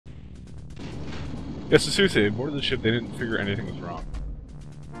Yeah, so seriously, they boarded the ship, they didn't figure anything was wrong.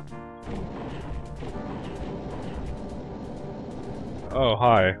 Oh,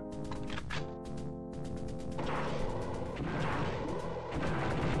 hi.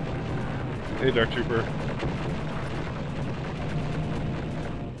 Hey, Dark Trooper.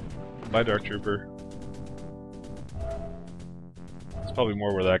 Bye, Dark Trooper. That's probably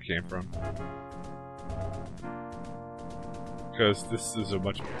more where that came from. Because this is a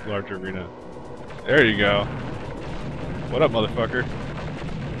much larger arena. There you go. What up, motherfucker?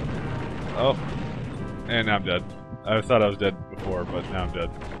 Oh. And now I'm dead. I thought I was dead before, but now I'm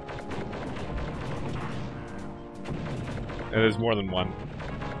dead. And there's more than one.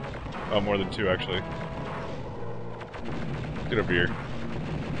 Oh, more than two, actually. Get over here.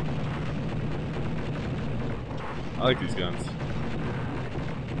 I like these guns.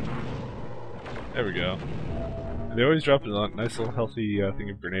 There we go. And they always drop a nice little healthy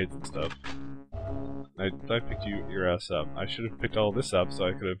thing of grenades and stuff. I picked your ass up. I should have picked all this up so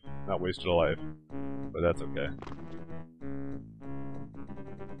I could have not wasted a life. But that's okay.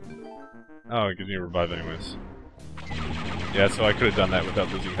 Oh, it gives me a revive anyways. Yeah, so I could have done that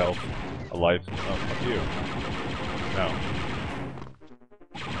without losing health. A life. Oh, fuck you. No.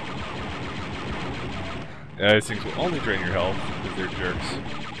 Yeah, these things will only drain your health because they're jerks.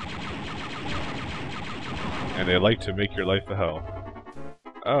 And they like to make your life a hell.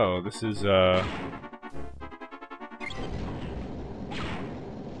 Oh, this is,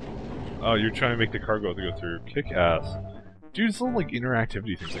 Oh, you're trying to make the cargo to go through. Kick ass. Dude, it's little, like,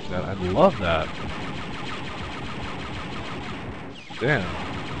 interactivity, things like that. I love that. Damn.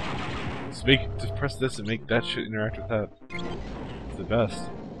 Just press this and make that shit interact with that. It's the best.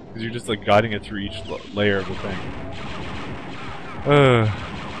 Because you're just, like, guiding it through each layer of the thing.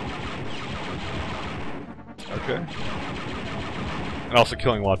 Okay. And also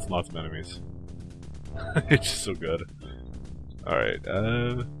killing lots and lots of enemies. It's just so good. Alright,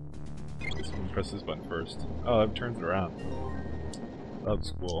 I guess I'm gonna press this button first. Oh, that turns it around.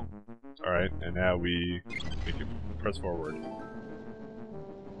 That's cool. Alright, and now we make it press forward.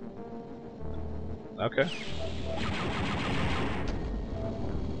 Okay.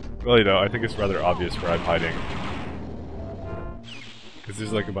 Really though, I think it's rather obvious where I'm hiding. Because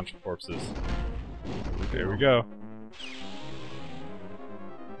there's like a bunch of corpses. There we go.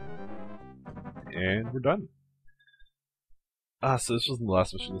 And we're done. Ah, so this wasn't the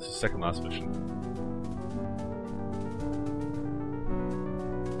last mission, this is the second last mission.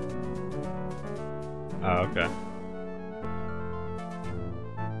 Ah, okay.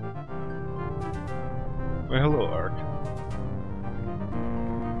 Well, hello, Ark.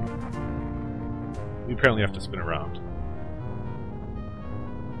 You apparently have to spin around.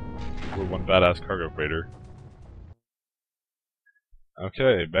 We're one badass cargo freighter.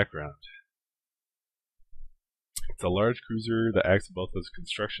 Okay, background. It's a large cruiser that acts both as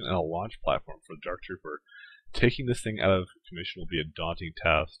construction and a launch platform for the Dark Trooper. Taking this thing out of commission will be a daunting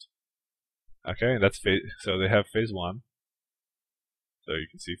task. Okay, that's so they have phase 1. So you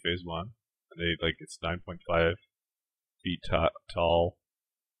can see phase 1. And it's 9.5 feet tall.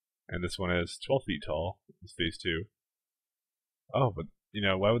 And this one is 12 feet tall. It's phase 2. Oh, but you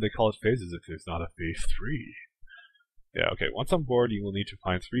know, why would they call it phases if there's not a phase 3? Yeah, okay. Once on board, you will need to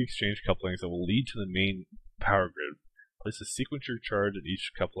find 3 exchange couplings that will lead to the main power grid. Place a sequencer charge at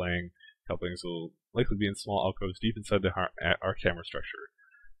each coupling. Couplings will likely be in small alcoves deep inside our camera structure.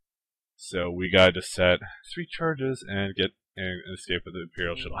 So we gotta just set 3 charges and get and escape with the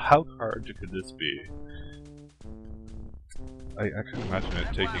Imperial shuttle. How hard could this be? I can imagine it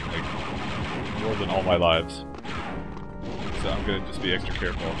taking like more than all my lives. So I'm gonna just be extra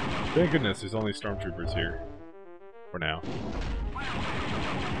careful. Thank goodness there's only stormtroopers here. For now.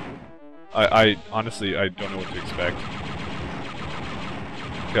 I honestly, I don't know what to expect.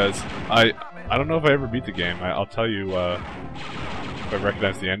 Because I don't know if I ever beat the game. I'll tell you if I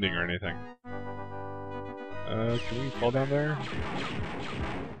recognize the ending or anything. Can we fall down there?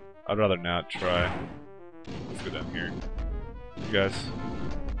 I'd rather not try. Let's go down here. You guys.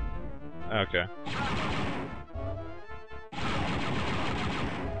 Okay.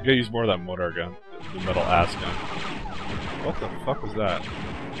 You gotta use more of that motor gun. The metal ass gun. What the fuck was that?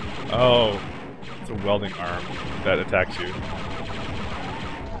 Oh, it's a welding arm that attacks you.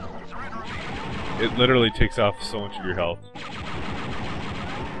 It literally takes off so much of your health.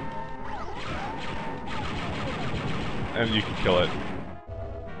 And you can kill it.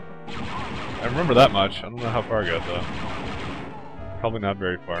 I remember that much. I don't know how far I got though. Probably not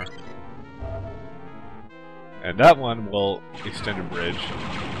very far. And that one will extend a bridge.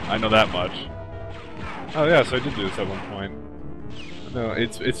 I know that much. Oh yeah, so I did do this at one point. No,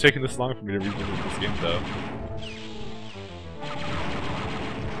 it's taking this long for me to revisit this game though.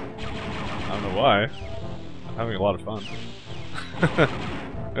 I don't know why. I'm having a lot of fun.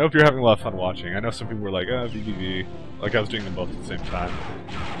 I hope you're having a lot of fun watching. I know some people were like, oh, VVV. Like I was doing them both at the same time.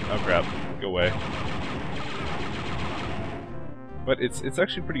 Oh crap, go away. But it's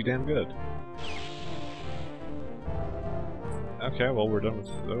actually pretty damn good. Okay, well we're done with...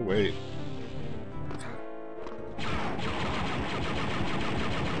 oh wait.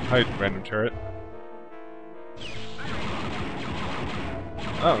 Hi, random turret.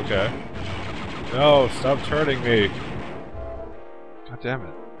 Oh, okay. No, stop turreting me! God damn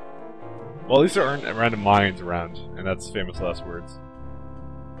it. Well, at least there aren't random mines around, and that's famous last words.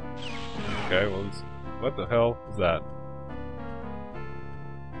 Okay, well, what the hell is that?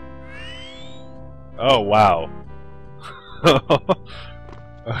 Oh, wow.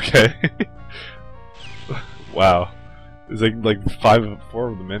 Okay. Wow. There's like 4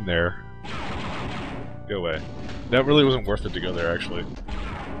 of them in there. Go away. That really wasn't worth it to go there, actually.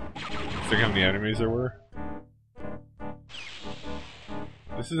 Think how many enemies there were?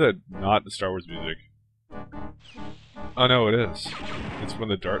 This is not the Star Wars music. Oh no, it is. It's when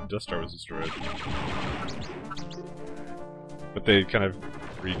the Death Star was destroyed. But they kind of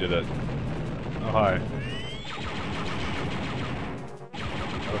redid it. Oh hi.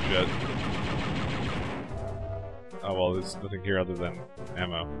 Oh shit. Oh well, there's nothing here other than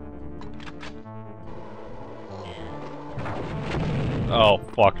ammo. Oh,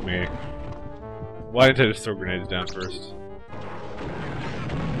 fuck me. Why didn't I just throw grenades down first?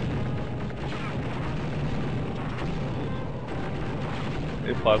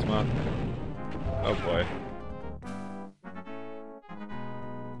 Hey, Plasma. Oh boy.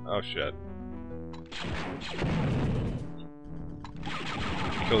 Oh shit.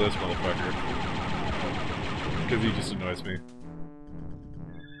 Kill this motherfucker. Because he just annoys me.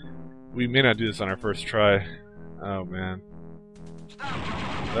 We may not do this on our first try. Oh man.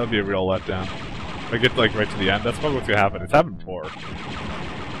 That would be a real letdown. If I get like right to the end, that's probably what's gonna happen. It's happened before.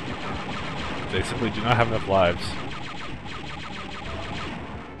 They simply do not have enough lives.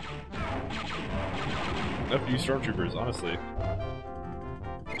 Enough use stormtroopers, honestly.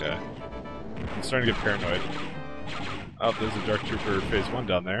 Okay. I'm starting to get paranoid. Oh, there's a Dark Trooper Phase 1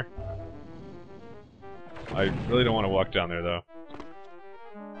 down there. I really don't want to walk down there, though.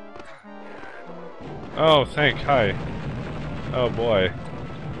 Oh, hi. Oh, boy.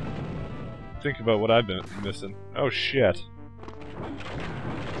 Think about what I've been missing. Oh, shit.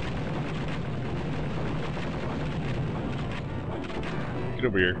 Get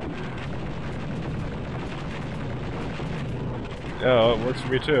over here. Yeah, it works for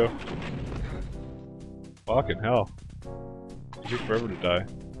me, too. Fucking hell. It takes forever to die.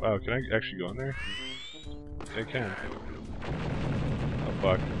 Wow, can I actually go in there? I can. Oh,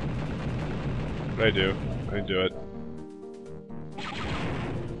 fuck. What did I do? I didn't do it.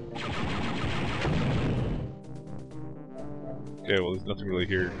 Okay, well, there's nothing really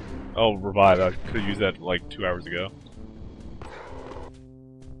here. Oh, revive. I could have used that like 2 hours ago.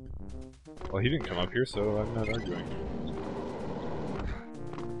 Well, he didn't come up here, so I'm not arguing.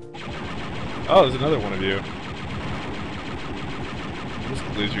 Oh, there's another one of you. Just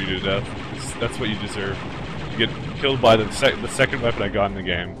laser you to death. That's what you deserve. You get killed by the second weapon I got in the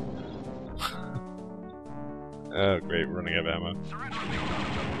game. Oh, great, we're running out of ammo.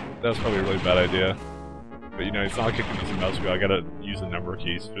 That was probably a really bad idea. But you know, it's not like I can use a mouse wheel, I gotta use a number of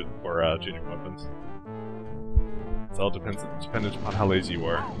keys for changing weapons. It's all dependent upon how lazy you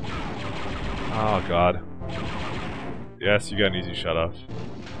are. Oh god. Yes, you got an easy shut off.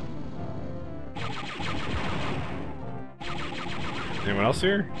 Anyone else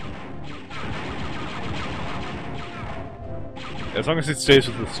here? As long as it stays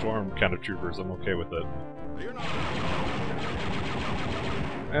with the storm kind of troopers, I'm okay with it.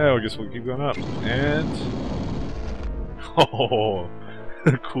 Oh, I guess we'll keep going up. And... oh,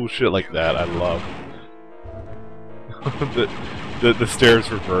 cool shit like that, I love. the stairs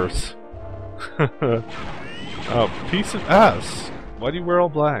reverse. Oh, piece of ass! Why do you wear all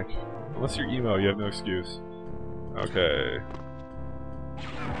black? Unless you're emo, you have no excuse. Okay.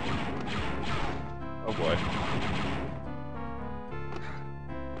 Oh boy.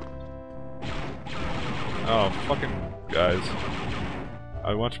 Oh, fucking guys.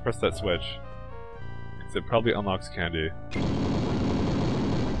 I want to press that switch. Because it probably unlocks candy.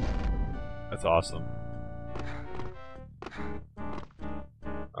 That's awesome.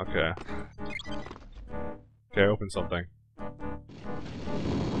 Okay. Okay, open something.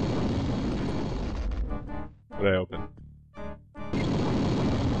 What did I open?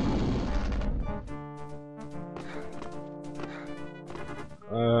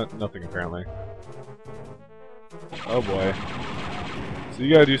 Nothing apparently. Oh boy. So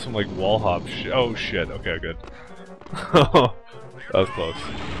you gotta do some like wall hop oh shit, okay, good. That was close.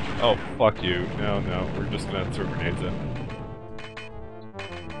 Oh, fuck you. No, no, we're just gonna throw grenades in.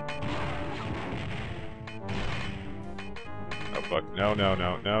 Oh fuck, no, no,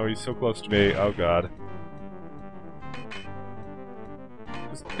 no, no, he's so close to me, oh god.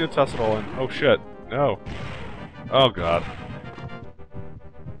 Just gonna toss it all in. Oh shit, no. Oh god.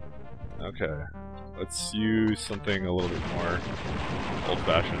 Okay. Let's use something a little bit more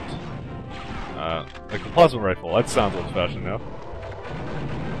old-fashioned. Like the plasma rifle. That sounds old-fashioned now.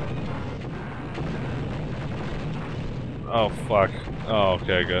 Oh, fuck. Oh,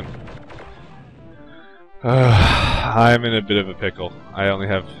 okay, good. I'm in a bit of a pickle. I only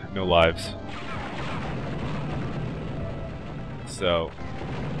have no lives. So...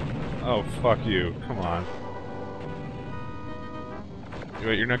 Oh, fuck you. Come on.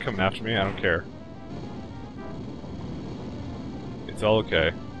 Wait, you're not coming after me? I don't care. It's all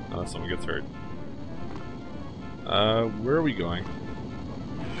okay. Unless someone gets hurt. Where are we going?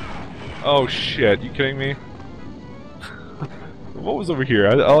 Oh shit, you kidding me? What was over here?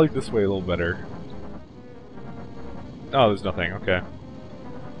 I like this way a little better. Oh, there's nothing, okay.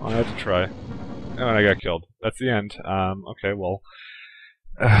 Well, I had to try. Oh, and I got killed. That's the end. Okay, well...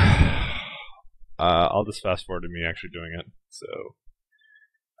 I'll just fast forward to me actually doing it, so...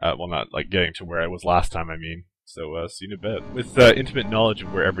 well, not like getting to where I was last time, I mean. So, see you in a bit. With intimate knowledge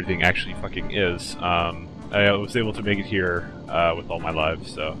of where everything actually fucking is, I was able to make it here with all my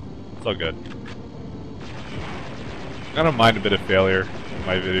lives, so it's all good. I don't mind a bit of failure in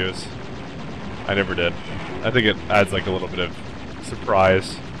my videos. I never did. I think it adds like a little bit of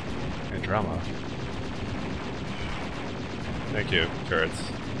surprise and drama. Thank you,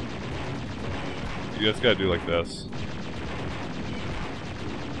 turrets. You just gotta do like this.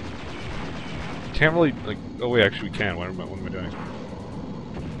 Can't really, like, oh wait, actually we can. What am I doing?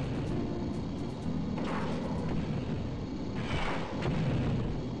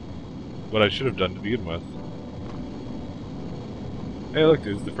 What I should have done to begin with. Hey look,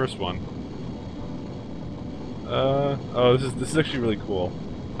 dude, it's the first one. Oh, this is actually really cool.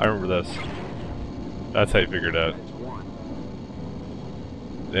 I remember this. That's how you figured it out.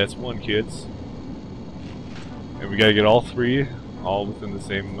 That's one, kids. And we gotta get all three, all within the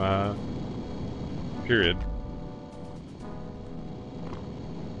same, period.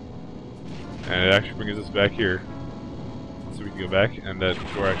 And it actually brings us back here. So we can go back, and that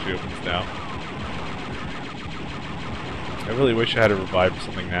door actually opens now. I really wish I had a revive or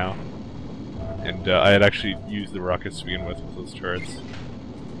something now. And I had actually used the rockets to begin with those turrets.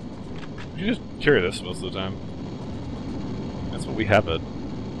 You just carry this most of the time. That's what we have it.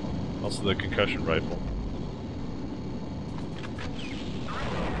 Also the concussion rifle.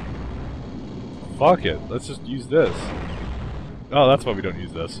 Fuck it, let's just use this. Oh, that's why we don't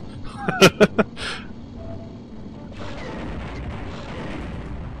use this.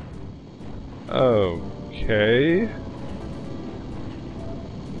 Okay.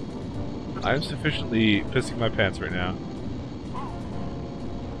 I'm sufficiently pissing my pants right now.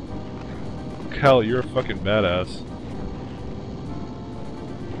 Cal, you're a fucking badass.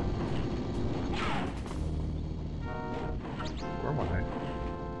 Where am I?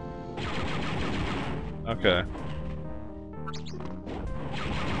 Okay.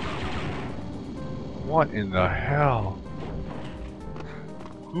 What in the hell?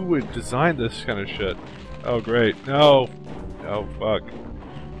 Who would design this kind of shit? Oh great, no! Oh fuck.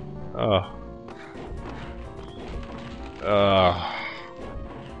 Ugh.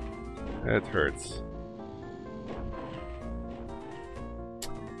 It hurts.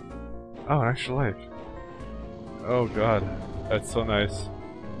 Oh, extra life. Oh god, that's so nice.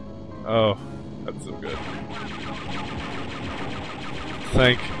 Oh, that's so good.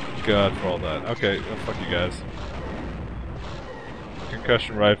 Thank God for all that. Okay, oh, fuck you guys.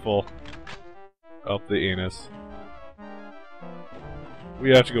 Concussion rifle. Up the anus. We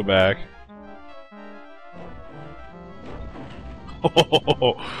have to go back.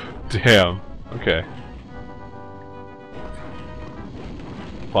 Oh, damn. Okay.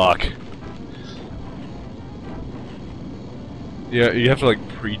 Fuck. Yeah, you have to like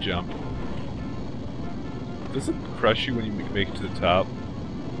pre-jump. Does it crush you when you make it to the top?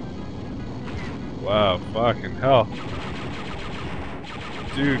 Wow, fucking hell.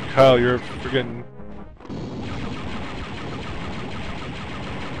 Dude, Kyle, you're friggin'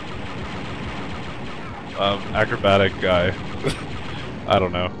 acrobatic guy. I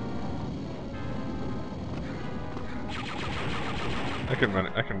don't know. I can run.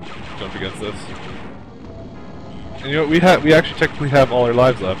 I can jump against this. And you know, we actually technically have all our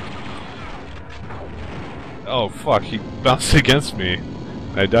lives left. Oh fuck, he bounced against me.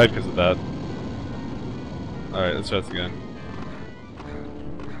 I died because of that. Alright, let's try this again.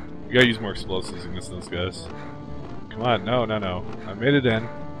 We gotta use more explosives against those guys. Come on, no. I made it in.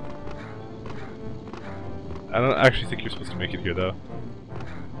 I don't actually think you're supposed to make it here though.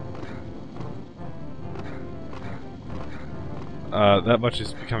 That much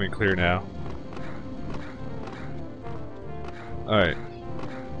is becoming clear now. Alright.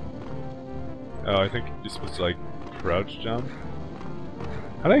 Oh, I think you're supposed to like crouch jump.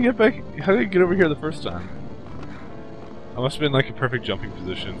 How did I get back? How did I get over here the first time? I must have been like a perfect jumping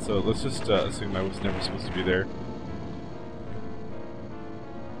position, so let's just assume I was never supposed to be there.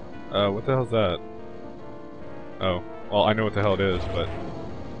 What the hell's that? Oh, well I know what the hell it is, but...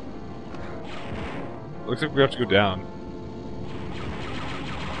 Looks like we have to go down.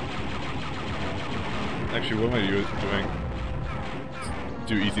 Actually, what am I doing? Let's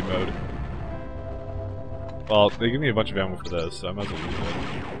do easy mode. Well, they give me a bunch of ammo for this, so I might as well use it.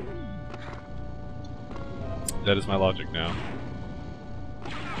 That is my logic now.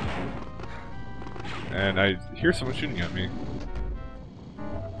 And I hear someone shooting at me.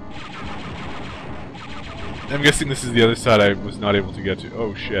 I'm guessing this is the other side I was not able to get to.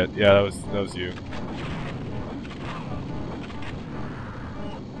 Oh shit, yeah, that was you.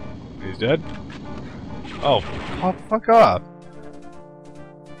 He's dead? Oh, fuck off!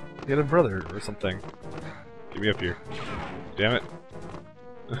 He had a brother or something. Get me up here. Damn it.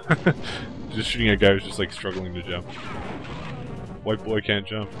 Just shooting at a guy who's just like struggling to jump. White boy can't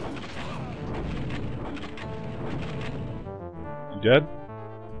jump. You dead?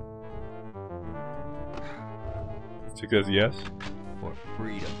 Let's take that as a yes. For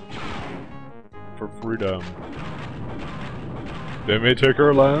freedom. For freedom. They may take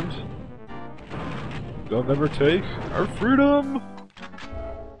our land. They'll never take our freedom!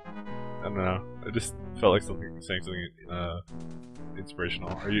 I don't know. I just felt like saying something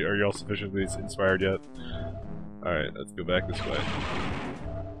inspirational. Are you all sufficiently inspired yet? Alright, let's go back this way.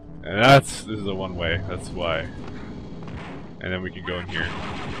 And this is a one-way, that's why. And then we can go in here.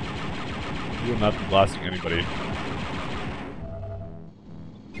 We will not be blasting anybody.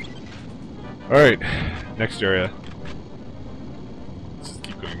 Alright, next area. Let's just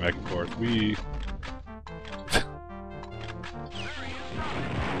keep going back and forth.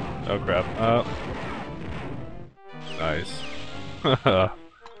 Oh crap. Nice. I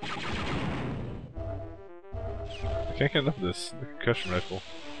can't get enough of this. The concussion rifle.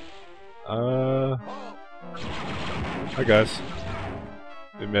 Hi guys.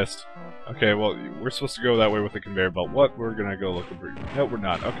 They missed. Okay, well, we're supposed to go that way with the conveyor belt. What? We're gonna go looking for... No, we're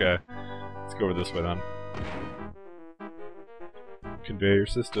not. Okay. Let's go over this way then. Conveyor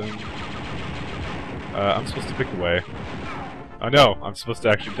system. I'm supposed to pick the way. Oh no, I'm supposed to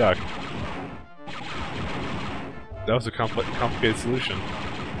actually duck. That was a complicated solution.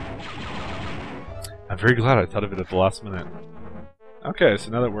 I'm very glad I thought of it at the last minute. Okay, so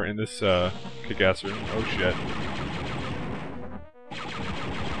now that we're in this kick-ass room... Oh shit.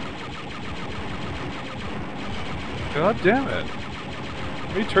 God damn it.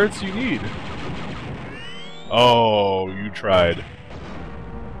 How many turrets do you need? Oh, you tried.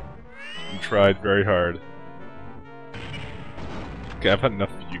 You tried very hard. Okay, I've had enough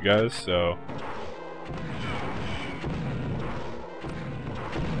of you guys, so...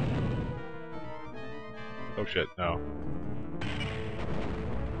 Oh shit, no.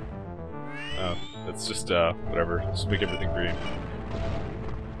 It's just, whatever. Just make everything green.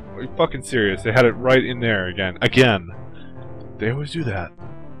 Are you fucking serious? They had it right in there again. Again! They always do that.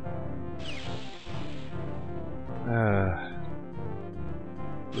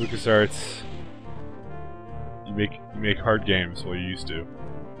 LucasArts. You make hard games, well you used to.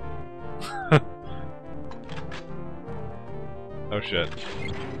 Oh shit.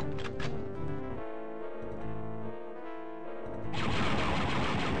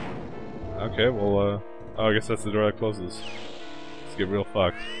 Okay, well, oh, I guess that's the door that closes. Let's get real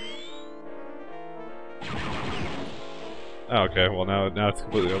fucked. Oh, okay, well now it's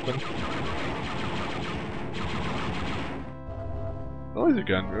completely open. The laser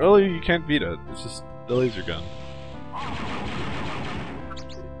gun, really? You can't beat it. It's just the laser gun.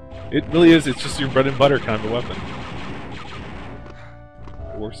 It really is, it's just your bread and butter kind of a weapon.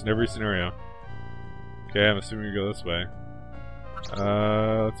 It works in every scenario. Okay, I'm assuming we go this way.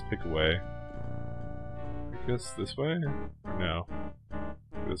 Let's pick a way. I guess this way? Or no.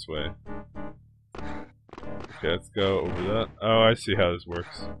 This way. Okay, let's go over that. Oh, I see how this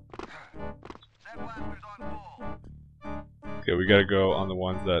works. Okay, we gotta go on the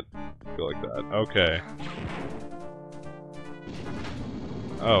ones that go like that. Okay.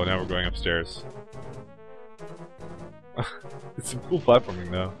 Oh, now we're going upstairs. It's some cool platforming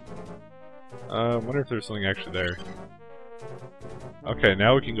though. I wonder if there's something actually there. Okay,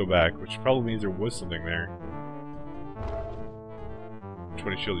 now we can go back, which probably means there was something there.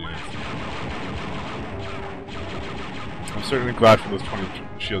 20 shield units. I'm certainly glad for those 20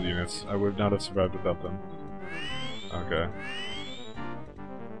 shield units. I would not have survived without them. Okay.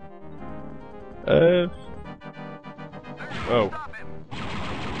 Oh.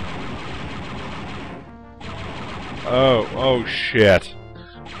 Oh shit.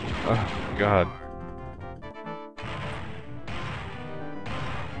 Oh god.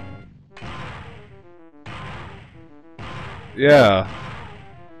 Yeah.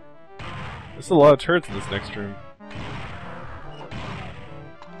 There's a lot of turrets in this next room.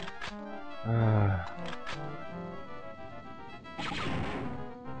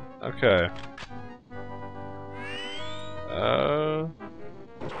 Okay.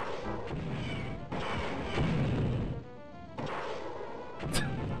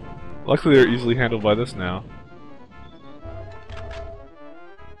 Luckily they're easily handled by this now.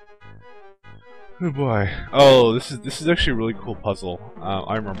 Oh boy. Oh, this is actually a really cool puzzle.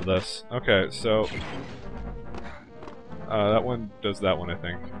 I remember this. Okay, so that one does that one, I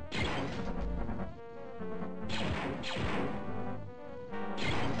think.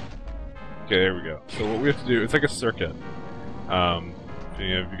 Okay, there we go. So what we have to do, it's like a circuit. If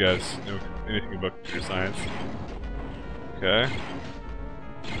any of you guys know anything about computer science. Okay.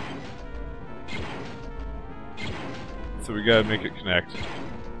 So we gotta make it connect.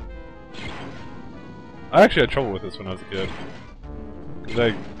 I actually had trouble with this when I was a kid. Cause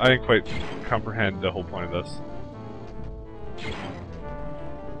I didn't quite comprehend the whole point of this.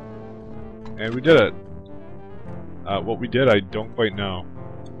 And we did it. What we did, I don't quite know.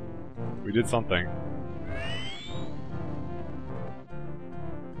 We did something.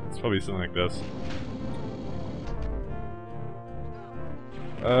 It's probably something like this.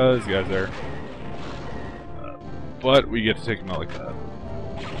 This guy's there. But we get to take him out like that.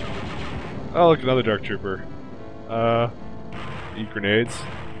 Oh, look, another Dark Trooper. Eat grenades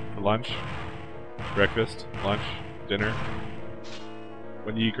for lunch, breakfast, lunch, dinner.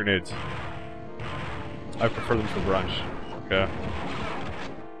 When you eat grenades, I prefer them for brunch. Okay.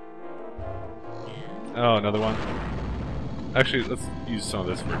 Oh, another one. Actually, let's use some of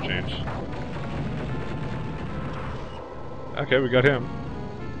this for a change. Okay, we got him.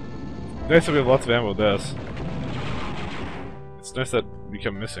 Nice that we have lots of ammo with this. It's nice that we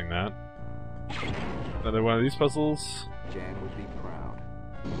kept missing that. Another one of these puzzles. Jan would be proud.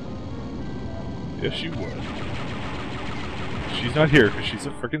 Yes, she would. She's not here because she's a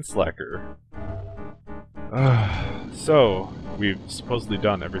freaking slacker. So, we've supposedly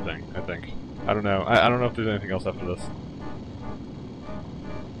done everything, I think. I don't know. I don't know if there's anything else after this.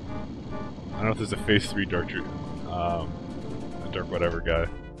 I don't know if there's a Phase 3 Dark whatever guy.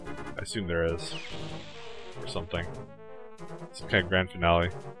 I assume there is. Or something. Some kind of grand finale.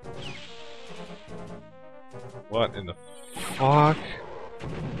 What in the fuck?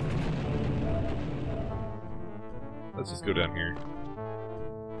 Let's just go down here.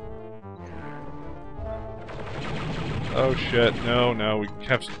 Oh shit, no, we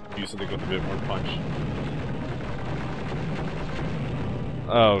have to use something with a bit more punch.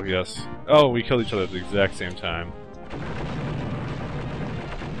 Oh, yes. Oh, we killed each other at the exact same time.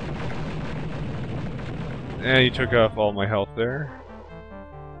 And you took off all my health there.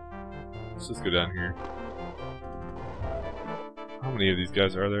 Let's just go down here. How many of these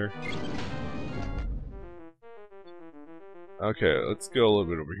guys are there? Okay, let's go a little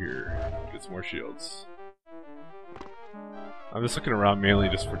bit over here. Get some more shields. I'm just looking around mainly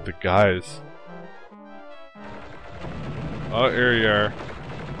just for the guys. Oh, here you are.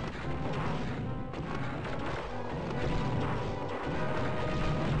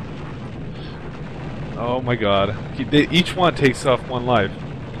 Oh my god. Each one takes off one life.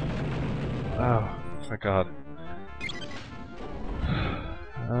 Oh, thank god.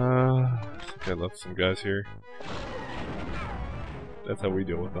 I think I left some guys here. That's how we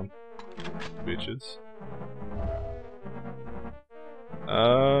deal with them. Bitches.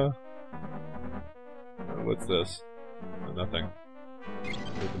 What's this? Oh, nothing.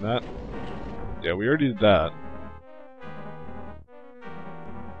 Open that. Yeah, we already did that.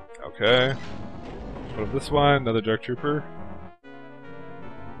 Okay. Put up this one, another Dark Trooper.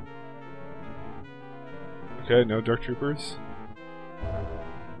 Okay, no Dark Troopers.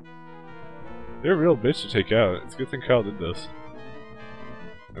 They're a real bitch to take out. It's a good thing Kyle did this.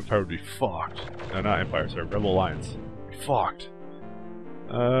 Empire would be fucked. No, not Empire, sorry, Rebel Alliance. Be fucked.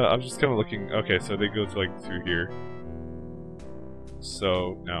 I'm just kind of looking. Okay, so they go to like through here.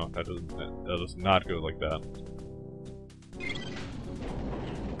 So no, that does not go like that.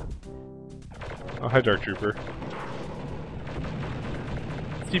 Oh, hi, Dark Trooper.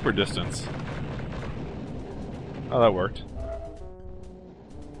 Steeper distance. Oh, that worked.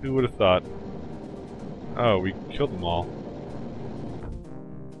 Who would have thought? Oh, we killed them all.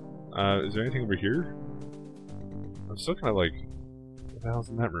 Is there anything over here? I'm still kind of like, what the hell's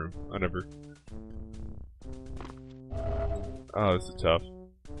in that room? Oh, never. Oh, this is tough.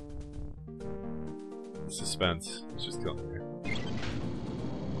 Suspense. It's just killing me.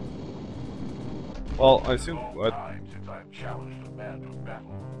 Well, I assume what? Since I've challenged a man to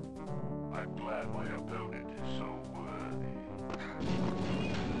battle, I'm glad my opponent is so worthy.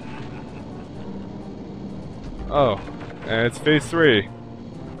 Oh, and it's phase 3.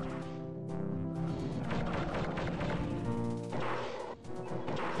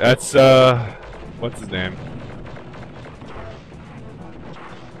 That's what's his name?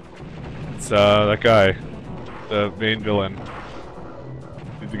 It's that guy, the main villain.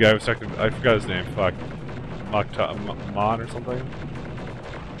 He's the guy who was talking. I forgot his name. Fuck, Mon or something.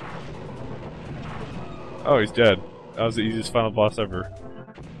 Oh, he's dead. That was the easiest final boss ever.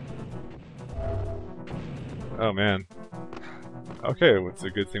 Oh man. Okay, well, it's a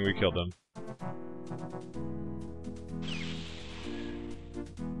good thing we killed him.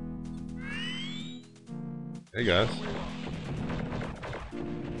 Hey guys.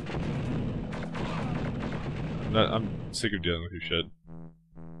 I'm sick of dealing with your shit.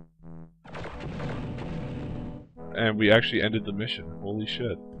 And we actually ended the mission. Holy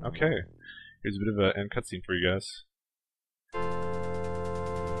shit. Okay. Here's a bit of an end cutscene for you guys.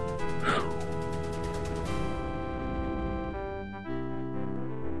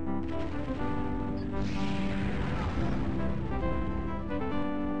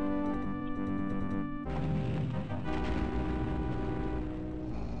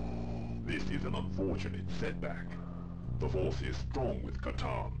 This is an unfortunate setback. The Force is strong with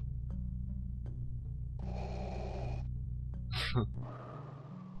Catan.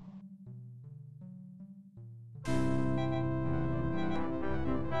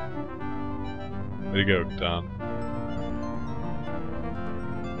 Way to go, Tom.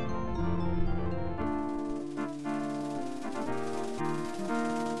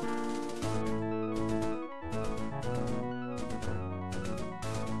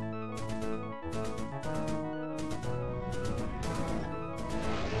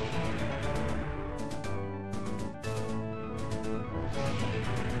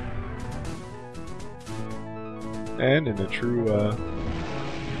 And in the true,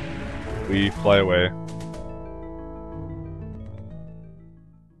 we fly away.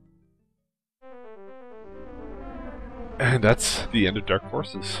 And that's the end of Dark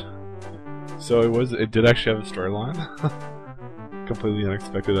Forces. So it did actually have a storyline. Completely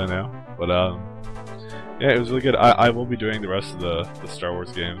unexpected, I know. But yeah, it was really good. I will be doing the rest of the Star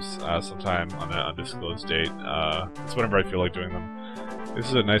Wars games sometime on an undisclosed date. It's whenever I feel like doing them. This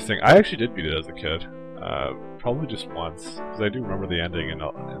is a nice thing. I actually did beat it as a kid. Probably just once, because I do remember the ending and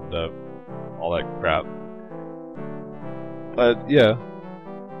all that crap. But yeah,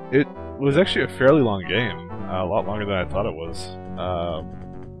 it was actually a fairly long game, a lot longer than I thought it was.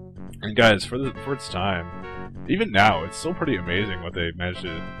 And guys, for its time, even now, it's still pretty amazing what they managed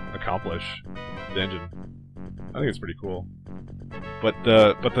to accomplish. The engine, I think it's pretty cool. But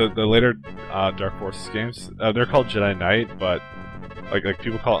the later Dark Forces games, they're called Jedi Knight, but like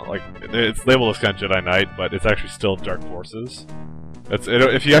people call it, like, it's labeled as kind of Jedi Knight, but it's actually still Dark Forces. That's it.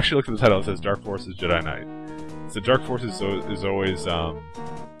 If you actually look at the title, it says Dark Forces Jedi Knight. So Dark Forces is always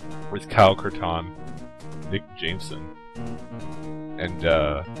with Cal Katarn, Nick Jameson, and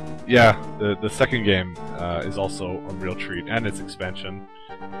yeah, the second game is also a real treat, and its expansion.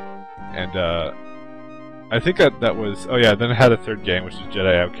 And I think that was, oh yeah, then it had a third game, which is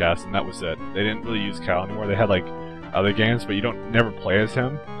Jedi Outcast, and that was it. They didn't really use Cal anymore. They had like other games, but you don't never play as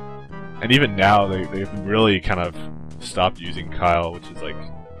him. And even now, they've really kind of stopped using Kyle, which is like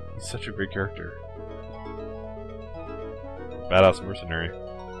such a great character. Badass mercenary.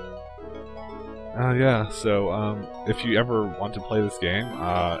 Yeah, so if you ever want to play this game,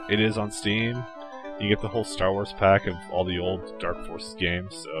 it is on Steam. You get the whole Star Wars pack of all the old Dark Forces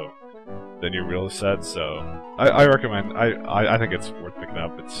games, so then you're really set. So I recommend. I think it's worth picking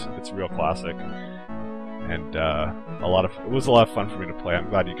up. It's a real classic, and it was a lot of fun for me to play. I'm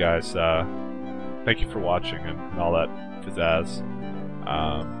glad you guys. Thank you for watching and all that pizzazz.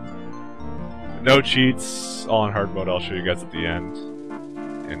 No cheats, all in hard mode. I'll show you guys at the end,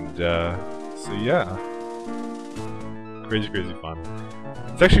 and so yeah, crazy fun.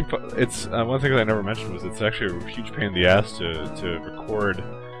 It's actually one thing that I never mentioned was it's actually a huge pain in the ass to record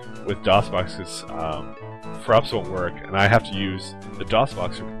with DOSBox because Fraps won't work, and I have to use the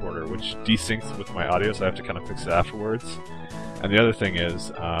DOSBox recorder, which desyncs with my audio, so I have to kind of fix it afterwards. And the other thing is,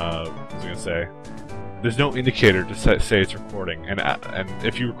 what was I going to say? There's no indicator to say it's recording, and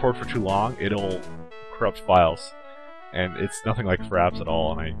if you record for too long, it'll corrupt files, and it's nothing like Fraps at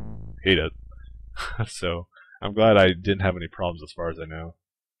all, and I hate it. So I'm glad I didn't have any problems as far as I know.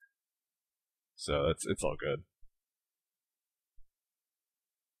 So it's all good.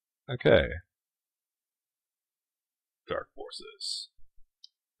 Okay. Dark Forces.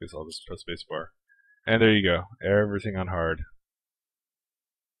 Guess I'll just press spacebar. And there you go. Everything on hard.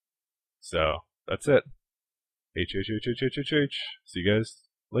 So, that's it. H. See you guys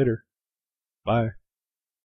later. Bye.